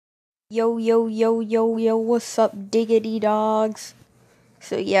Yo, yo, yo, yo, yo, what's up, diggity dogs?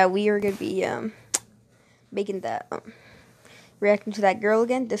 So, yeah, we are gonna be, making that, reacting to that girl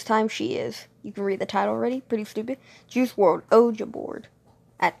again. This time she is, you can read the title already, pretty stupid. Juice WRLD, Oja Board.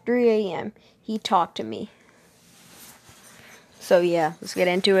 At 3 a.m., he talked to me. So, yeah, let's get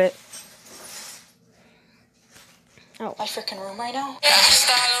into it. Oh. My freaking room right now.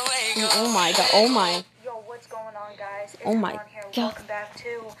 Oh my god, oh my. Yo, what's going on, guys? It's Oh my here. god. Welcome back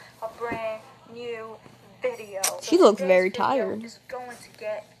to a brand new video. She looks today's very video tired. is going to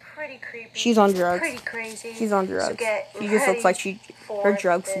get pretty creepy. She's on drugs. Pretty crazy. She's on drugs. So get She just looks like her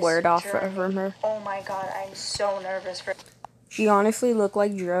drugs this flared off journey. from her. Oh my god, I'm so nervous for. She honestly looked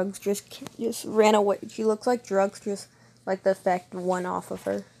like drugs just ran away. She looks like drugs just like the effect went off of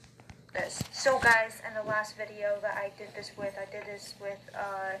her. So guys, in the last video that I did this with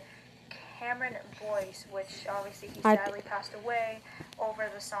Cameron Boyce, which obviously he sadly passed away over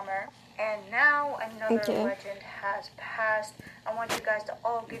the summer. And now another legend has passed. I want you guys to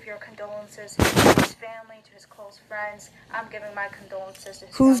all give your condolences to his family, to his close friends. I'm giving my condolences to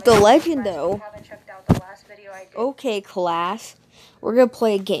his Who's family, the legend, though? If you haven't checked out the last video I did. Okay, class. We're gonna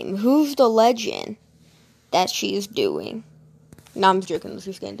play a game. Who's the legend that she's doing? No, I'm joking. Let's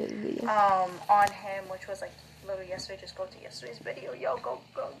just get into the video. On him, which was like literally yesterday. Just go to yesterday's video. Yo, go.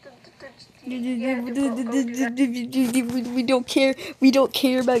 We don't care. We don't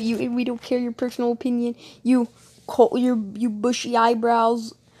care about you, and we don't care your personal opinion. You bushy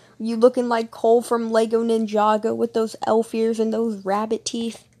eyebrows. You looking like Cole from Lego Ninjago with those elf ears and those rabbit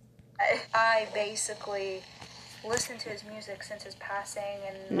teeth. I basically listened to his music since his passing,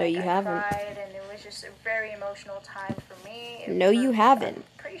 and no, you haven't. Cried, and it was just a very emotional time for me. No, you haven't. I'm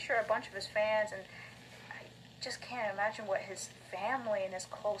pretty sure a bunch of his fans, and I just can't imagine what his family and his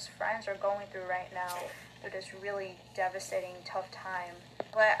close friends are going through right now. Through this really devastating, tough time.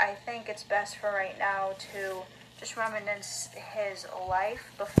 But I think it's best for right now to just reminisce his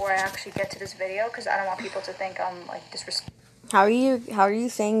life before I actually get to this video, because I don't want people to think I'm like disrespectful. How are you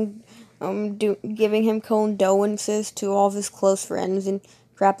saying? Giving him condolences to all of his close friends and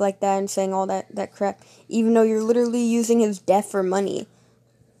crap like that, and saying all that crap, even though you're literally using his death for money.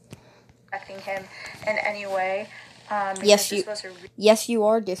 Affecting him in any way. Yes, you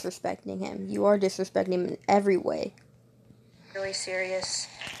are disrespecting him. You are disrespecting him in every way. Really serious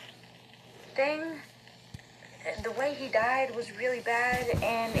thing. The way he died was really bad,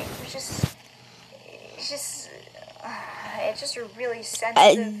 and it was it's just a really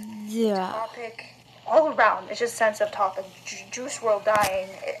sensitive topic all around. It's just a sensitive topic. Juice WRLD dying,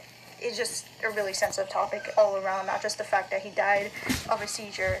 it's just a really sensitive topic all around, not just the fact that he died of a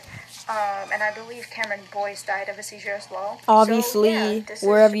seizure. And I believe Cameron Boyce died of a seizure as well. Obviously, so, yeah,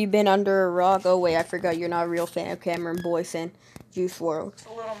 where have you been under a rock? Oh wait, I forgot you're not a real fan of Cameron Boyce and Juice WRLD. It's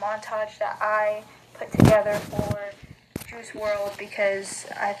a little montage that I put together for Juice WRLD because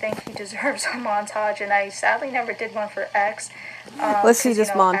I think he deserves a montage, and I sadly never did one for X. Let's see this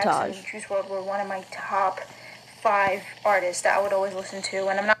montage. X and Juice WRLD were one of my top 5 artists that I would always listen to,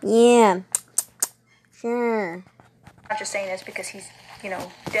 and I'm not. Yeah, sure. I'm not just saying this because he's,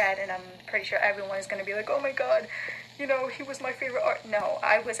 dead, and I'm pretty sure everyone is gonna be like, oh my god, he was my favorite art. No,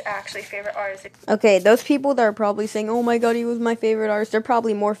 I was actually favorite artist. Okay, those people that are probably saying, oh my god, he was my favorite artist, they're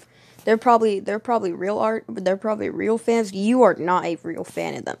probably real art, but they're probably real fans. You are not a real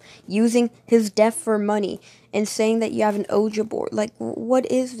fan of them. Using his death for money and saying that you have an Oja board. Like, what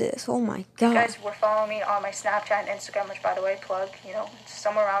is this? Oh my god. You guys were following me on my Snapchat and Instagram, which, by the way, plug, it's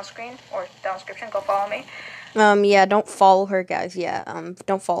somewhere around screen or down description. Go follow me. Yeah, don't follow her, guys. Yeah,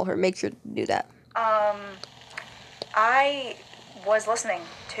 don't follow her. Make sure to do that. I was listening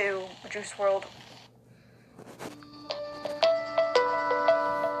to Juice WRLD.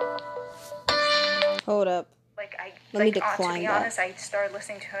 Hold up. Let me decline to be honest, I started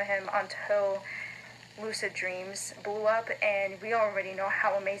listening to him until Lucid Dreams blew up, and we already know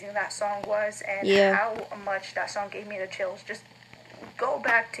how amazing that song was, and how much that song gave me the chills. Just go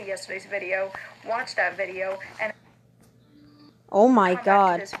back to yesterday's video, watch that video, and oh my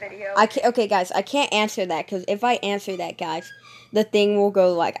god. Okay, guys, I can't answer that, because if I answer that, guys, the thing will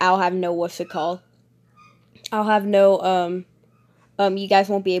go like, I'll have no, I'll have no, you guys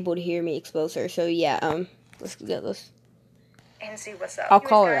won't be able to hear me expose her, so yeah, let's get this. And see what's up. I'll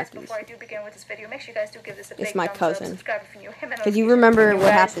call her after before I do begin with this video, make sure you guys do give this a big it's my cousin. Subscribe if you're new. Because you remember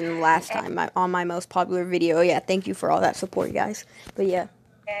what happened last time on my most popular video. Yeah, thank you for all that support, guys. But yeah.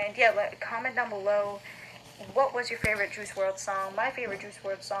 And yeah, comment down below, what was your favorite Juice WRLD song? My favorite Juice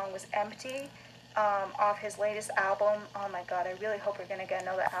WRLD song was Empty, off his latest album. Oh my god, I really hope we're gonna get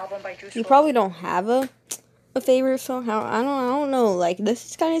another album by Juice WRLD. You probably don't have a a favorite song? I don't know. Like, this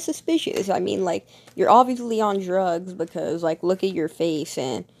is kind of suspicious. I mean, like, you're obviously on drugs because, like, look at your face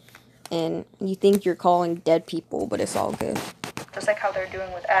and you think you're calling dead people, but it's all good. Just like how they're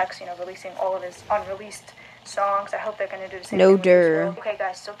doing with X, you know, releasing all of his unreleased songs. I hope they're going to do the same No thing with Juice dir. WRLD. Okay,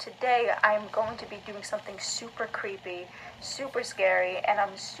 guys, so today I'm going to be doing something super creepy, super scary, and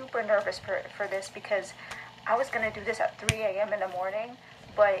I'm super nervous for this because I was going to do this at 3 a.m. in the morning,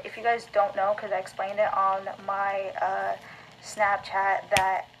 but if you guys don't know, because I explained it on my Snapchat,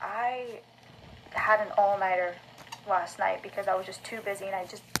 that I had an all-nighter last night because I was just too busy and I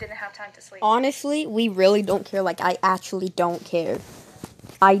just didn't have time to sleep. Honestly, we really don't care. Like, I actually don't care.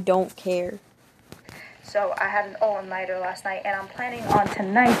 I don't care. So I had an all-nighter last night, and I'm planning on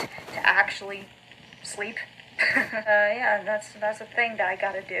tonight to actually sleep. Yeah, that's a thing that I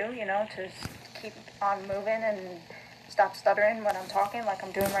gotta do, you know, to keep on moving and stop stuttering when I'm talking, like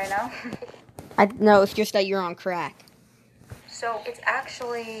I'm doing right now. No, it's just that you're on crack. So it's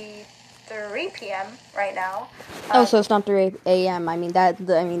actually 3 p.m. right now. Oh, so it's not 3 a.m. I mean,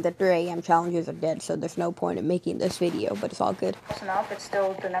 the 3 a.m. challenges are dead, so there's no point in making this video, but it's all good. Close enough. It's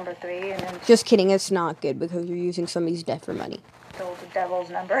still the number 3, and then Just kidding, it's not good because you're using somebody's dead for money. still the devil's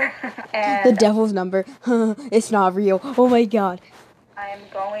number. The And devil's number. It's not real. Oh my god. I'm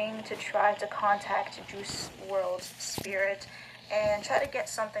going to try to contact Juice WRLD's spirit and try to get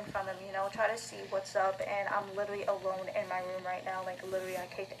something from him, you know, try to see what's up. And I'm literally alone in my room right now. Like, literally, I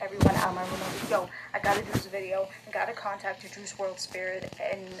kicked everyone out of my room. I'm like, yo, I gotta do this video. I gotta contact Juice WRLD spirit.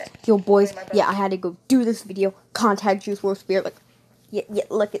 And Yo, boys, yeah, I had to go do this video. Contact Juice WRLD Spirit. Like, yeah,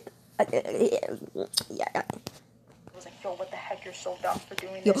 look at. Yeah. I was like, yo, what the heck? You're so dumb for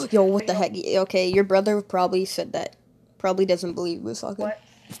doing Yo, this. what the heck? Okay, your brother probably said that. Probably doesn't believe this. All good. What?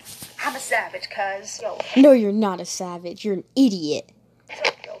 I'm a savage, cuz. Yo. No, you're not a savage. You're an idiot.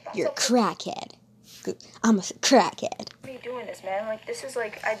 Yo, You're a crackhead. I'm a crackhead. What are you doing this, man? Like, this is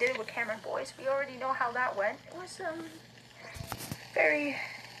like, I did it with Cameron Boyce. We already know how that went. It was, very,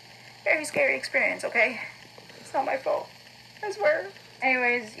 very scary experience, okay? It's not my fault. I swear.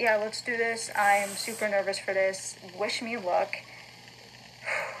 Anyways, yeah, let's do this. I'm super nervous for this. Wish me luck.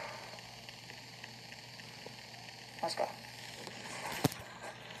 Let's go.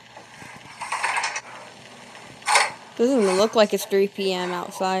 Doesn't even look like it's 3 p.m.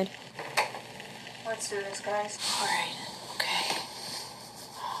 outside. Let's do this, guys. Alright, okay.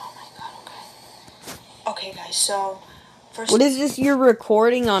 Oh my god, okay. Okay, guys, so first. What is this you're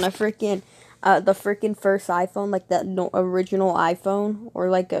recording on a freaking, the freaking first iPhone, like that original iPhone, or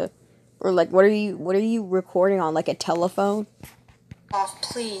like what are you recording on, like a telephone? Off,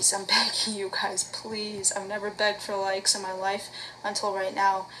 please, I'm begging you guys, please. I've never begged for likes in my life until right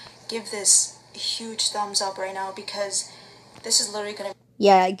now. Give this a huge thumbs up right now because this is literally gonna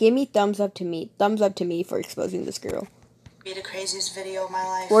Yeah, give me thumbs up to me for exposing this girl. be the craziest video of my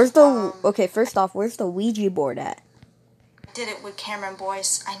life. Where's the okay? First off, where's the Ouija board at? I did it with Cameron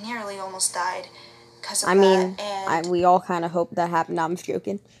Boyce. I nearly almost died because of I mean, that, and we all kind of hope that happened. No, I'm just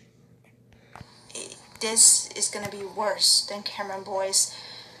joking. this is gonna be worse than Cameron Boyce.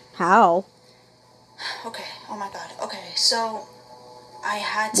 How? Okay, oh my god. Okay, so I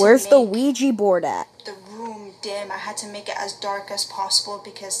had to Where's the make Ouija board at? the room dim. I had to make it as dark as possible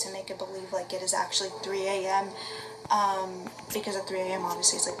because to make it believe like it is actually 3 a.m. Because at 3 a.m.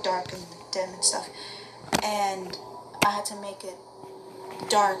 obviously it's like dark and dim and stuff. And I had to make it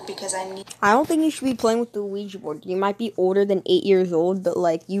dark because I don't think you should be playing with the Ouija board. You might be older than 8 years old, but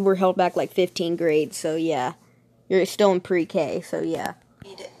like you were held back like 15 grades, so yeah. You're still in pre-K, so yeah.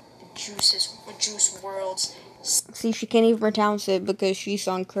 need Juice WRLD's See, she can't even pronounce it because she's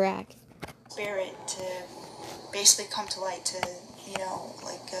on crack. spirit to basically come to light to, you know,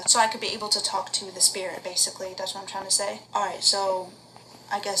 like, so I could be able to talk to the spirit, basically. That's what I'm trying to say. Alright, so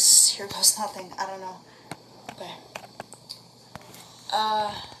I guess here goes nothing. I don't know. Okay.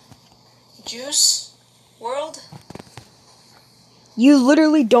 Juice WRLD? You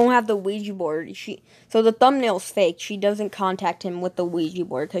literally don't have the Ouija board. So the thumbnail's fake. She doesn't contact him with the Ouija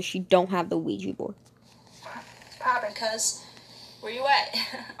board because she don't have the Ouija board. It's poppin', cuz. Where you at?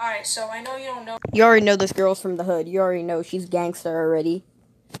 Alright, so I know you don't know. You already know this girl's from the hood. You already know she's gangster already.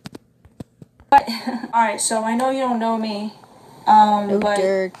 But, alright, so I know you don't know me. No but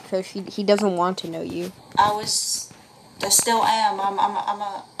dirt, because he doesn't want to know you. I still am.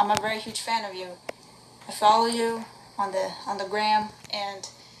 I'm a very huge fan of you. I follow you on the gram, and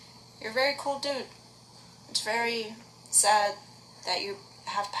you're a very cool dude. It's very sad that you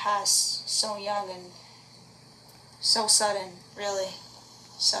have passed so young and so sudden, really.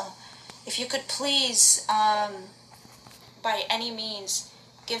 So, if you could please, by any means,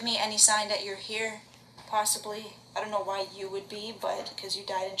 give me any sign that you're here. possibly. I don't know why you would be, but because you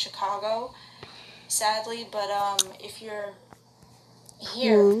died in Chicago, sadly. But if you're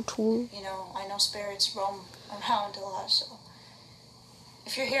here, you know, I know spirits roam around a lot, so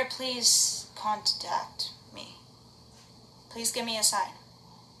if you're here, please contact me. Please give me a sign.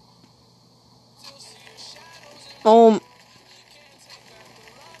 Oh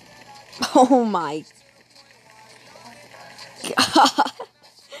my God.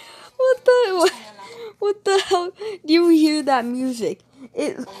 What the hell? Do you hear that music?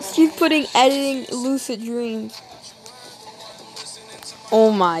 She's putting editing lucid dreams.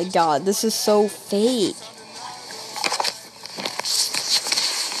 Oh my God, this is so fake.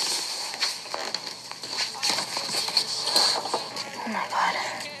 Oh my God,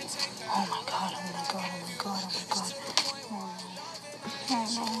 oh my God, oh my God, oh my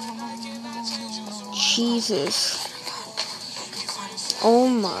God. Jesus. Oh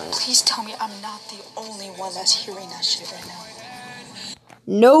my. Please tell me I'm not the only one that's hearing that shit right now.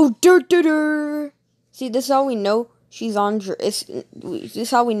 No dirt. See, this is how we know she's on. This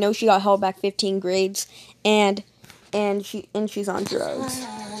is how we know she got held back 15 grades, and she's on drugs.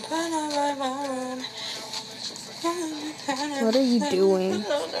 What are you doing?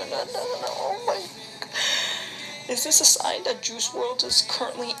 No. Oh my. Is this a sign that Juice WRLD is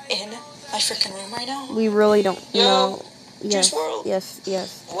currently in my freaking room right now? We really don't know. Juice WRLD.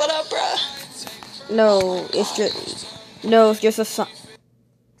 Yes. What up, bruh? No, it's just a sign.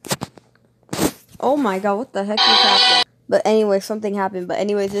 Oh my God, what the heck is happening? But anyway, something happened. But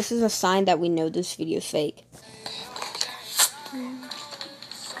anyways, this is a sign that we know this video is fake.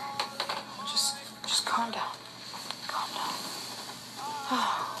 Just calm down. Calm down.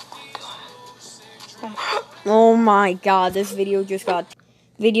 Oh my God. Oh my God, this video just got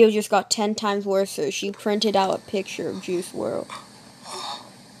 10 times worse. So she printed out a picture of Juice WRLD.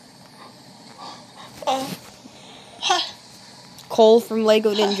 Hi. Cole from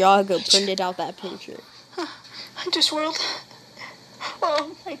Lego Ninjago printed out that picture. Juice WRLD.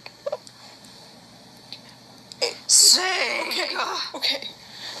 Oh my God. Say. Okay.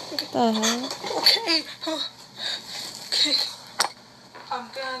 What the hell? Okay. I'm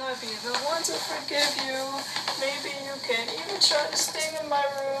gonna be the one to forgive you. Maybe you can even try to stay in my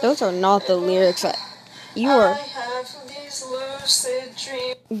room. Those are not the lyrics that you are. I have these lucid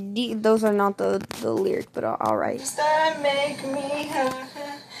dreams. Those are not the lyrics, but alright. That make me I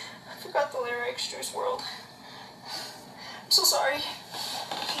forgot the lyrics, Juice WRLD. I'm so sorry.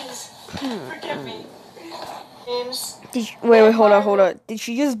 Please forgive me. Wait, hold on. Did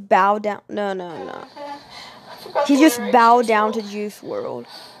she just bow down? No. She just bowed down to Juice WRLD.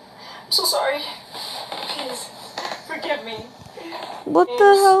 I'm so sorry. Please forgive me. What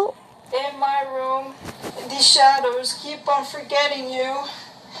the hell? In my room, these shadows keep on forgetting you.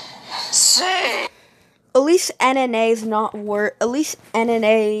 Say. At least NNA is not worse. At least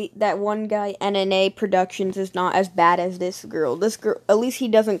NNA, that one guy, NNA Productions, is not as bad as this girl. This girl, at least he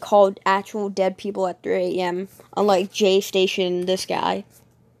doesn't call actual dead people at 3 a.m. Unlike J Station, this guy.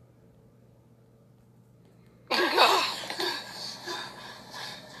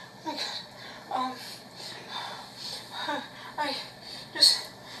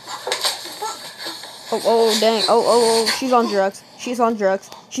 Oh, dang. Oh, she's on drugs. She's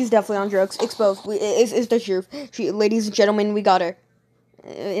definitely on drugs. Exposed. It's the truth. Ladies and gentlemen, we got her.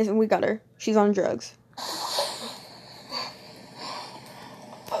 We got her. She's on drugs.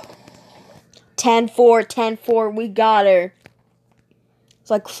 10-4, we got her.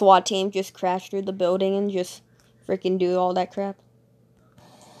 It's like SWAT team just crashed through the building and just freaking do all that crap.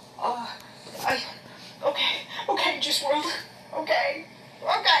 Okay, Juice WRLD. Okay.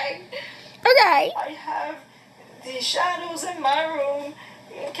 I have these shadows in my room.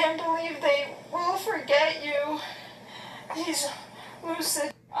 I can't believe they will forget you. These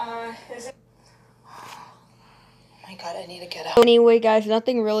lucid. Is it? Oh my God, I need to get out. Anyway, guys,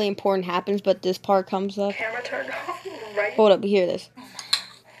 nothing really important happens, but this part comes up. Camera turned off, right? Hold up, hear this.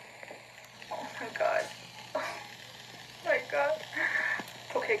 Oh my God. Oh my God.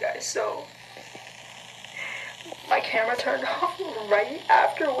 Okay, guys, so my camera turned off right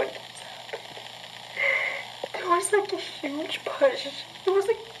after when there was like a huge push. It was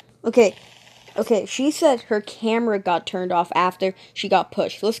like. Okay, she said her camera got turned off after she got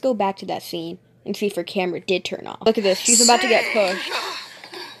pushed. Let's go back to that scene and see if her camera did turn off. Look at this. She's about to get pushed.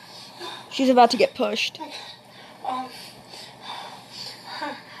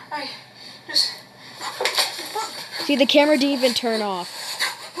 See, the camera didn't even turn off.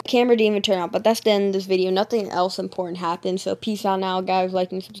 But that's the end of this video. Nothing else important happened. So peace out now, guys.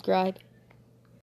 Like and subscribe.